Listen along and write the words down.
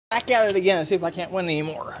Back at it again and see if I can't win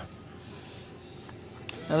anymore.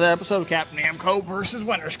 Another episode of Captain Namco versus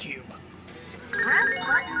Winner's Cube.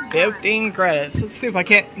 15 credits. Let's see if I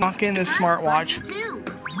can't knock in this smartwatch.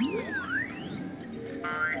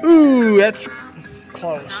 Ooh, that's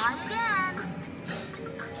close.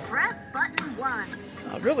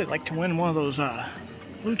 I'd really like to win one of those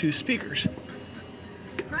Bluetooth speakers.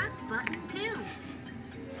 Press button 2.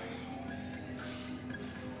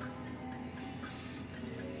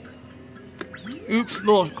 Oops, a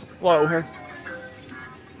little low here.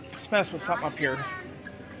 Let's mess with something up here.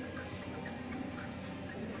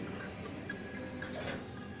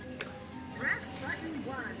 Press button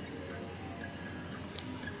 1.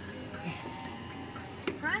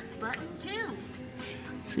 Press button 2.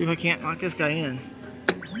 See if I can't knock this guy in.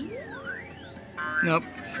 Nope,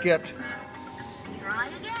 skipped. Try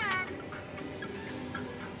again.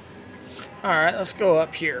 Alright, let's go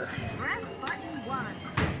up here. Press button 1.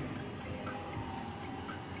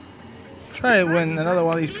 Try to win another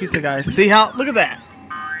one of these pizza guys. See how? Look at that.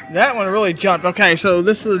 That one really jumped. Okay, so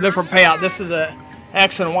this is a different payout. This is a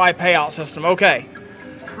X and Y payout system. Okay.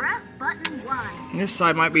 Press button 1. And this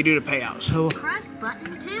side might be due to payout. So Press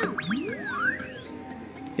button 2.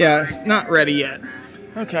 yeah, it's not ready yet.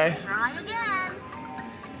 Okay. Try again.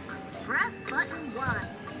 Press button 1.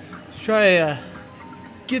 Let's try to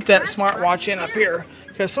get that smartwatch in up here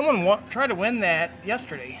because someone tried to win that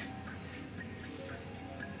yesterday.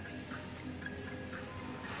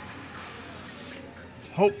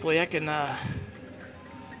 Hopefully I can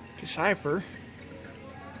decipher.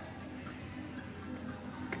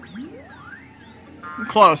 I'm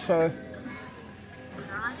close, so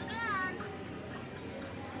Try again.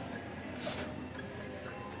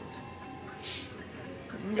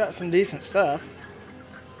 we got some decent stuff.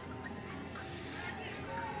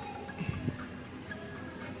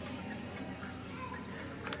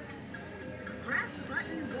 Press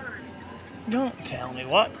button 1. Don't tell me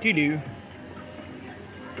what to do.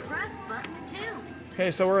 Press button 2.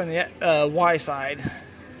 Okay, so we're in the Y side.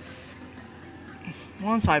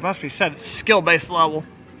 One side must be set at skill-based level.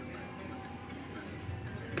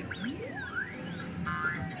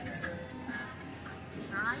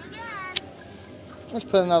 Try again. Let's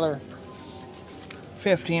put another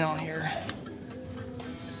 15 on here.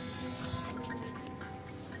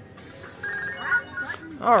 Press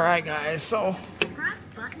button. Alright guys, so Press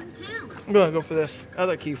button 2. I'm gonna go for this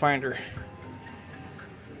other key finder.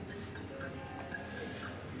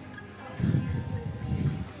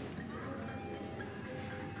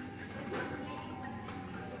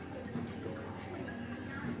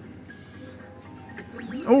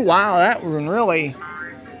 Oh wow, that one really,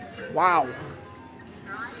 wow.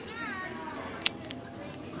 Try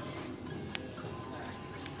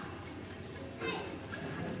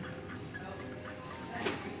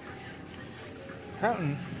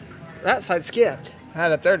again. That side skipped.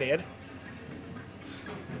 That up there did.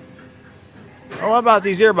 Oh, what about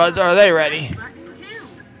these earbuds? Are they ready? Button 2.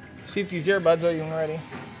 See if these earbuds are even ready.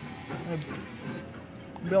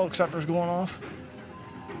 The bill acceptor's going off.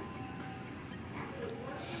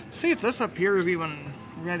 See if this up here is even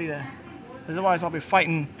ready to. Otherwise, I'll be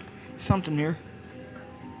fighting something here.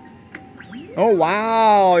 Oh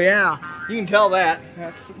wow, yeah, you can tell that.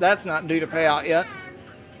 That's not due to payout yet.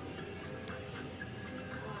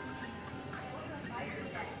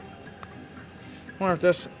 Wonder if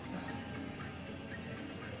this.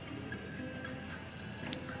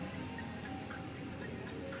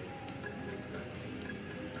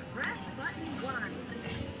 Press button 1.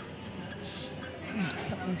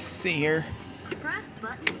 Let me see here. Press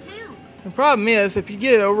button 2. The problem is if you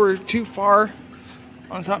get it over too far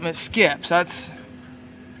on something, it skips. That's.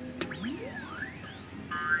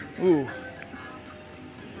 Ooh.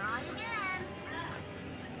 Try again.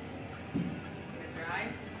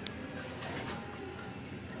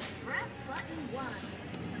 Press button 1.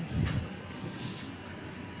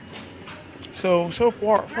 So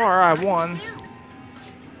far I won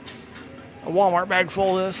a Walmart bag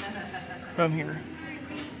full of this. Come here.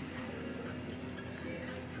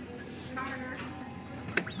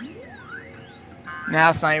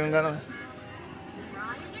 Now it's not even gonna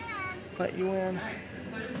Try again. let you in.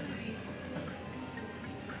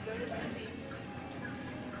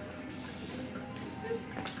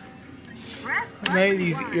 Press I made button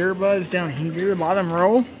these 1. earbuds down here, bottom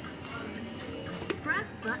row. Press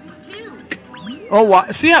button 2. Oh,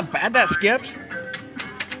 what? See how bad that skips?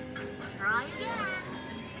 Try again.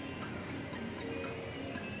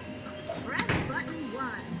 Press button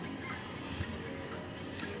 1.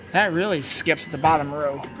 That really skips at the bottom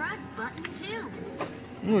row. Press button 2.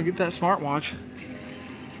 I'm gonna get that smartwatch.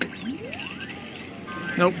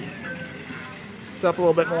 Nope. It's up a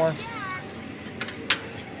little bit more.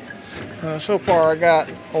 So far, I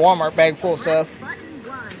got a Walmart bag full of stuff. Button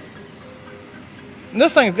 1. And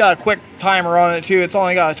this thing's got a quick timer on it too. It's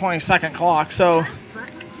only got a 20-second clock, so.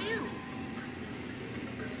 Button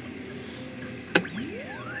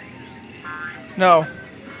 2. No,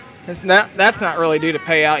 it's not, that's not really due to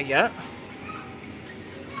pay out yet.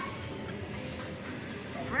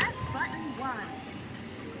 Press button 1.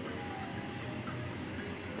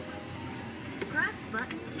 Press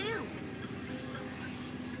button 2.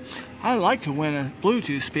 I'd like to win a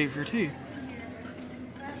Bluetooth speaker too.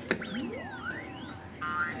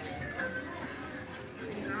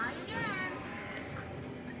 Try again.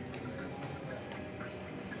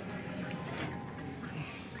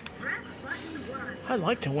 Press button 1. I'd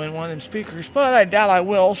like to win one of them speakers, but I doubt I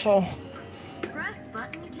will, so. Press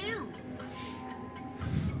button 2.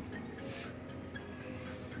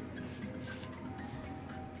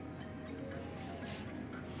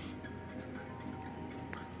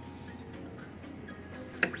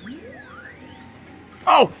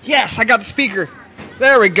 Oh, yes, I got the speaker.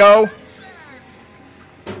 There we go.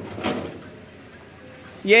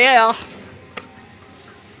 Yeah.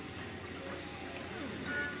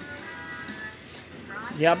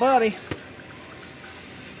 Yeah, buddy.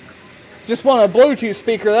 Just want a Bluetooth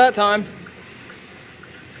speaker that time.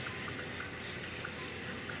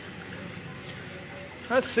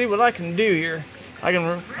 Let's see what I can do here. I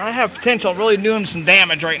have potential of really doing some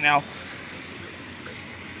damage right now.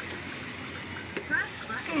 Press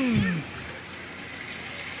button 2.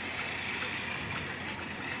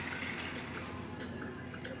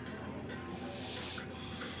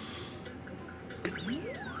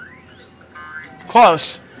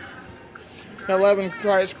 Close. Got 11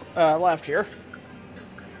 tries left here.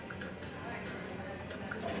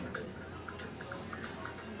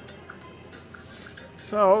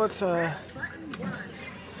 So let's Button 1.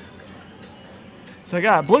 So I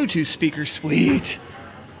got a Bluetooth speaker, sweet.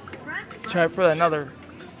 Press Try for another.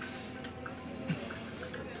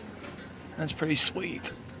 That's pretty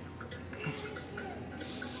sweet.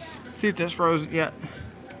 See if this rose yet.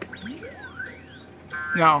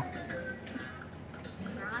 No.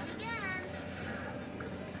 Try again.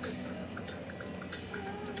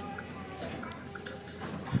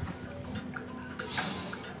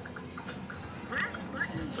 Press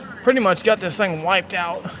button 1. Pretty much got this thing wiped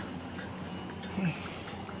out.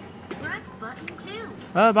 Press button 2.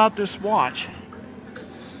 How about this watch?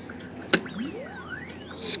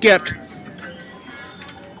 Skipped.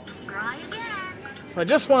 Try again. So I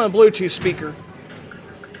just want a Bluetooth speaker.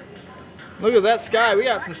 Look at that sky. We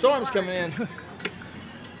got some storms coming in.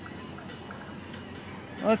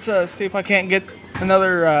 Let's see if I can't get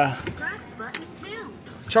another Press button 2.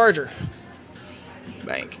 charger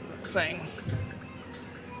bank thing.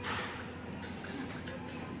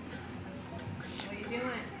 What are you doing?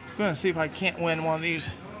 I'm gonna see if I can't win one of these.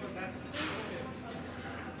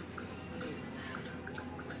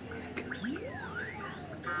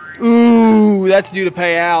 Ooh, that's due to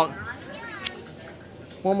pay out.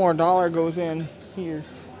 One more dollar goes in here.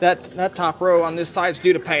 That top row on this side's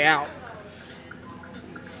due to pay out.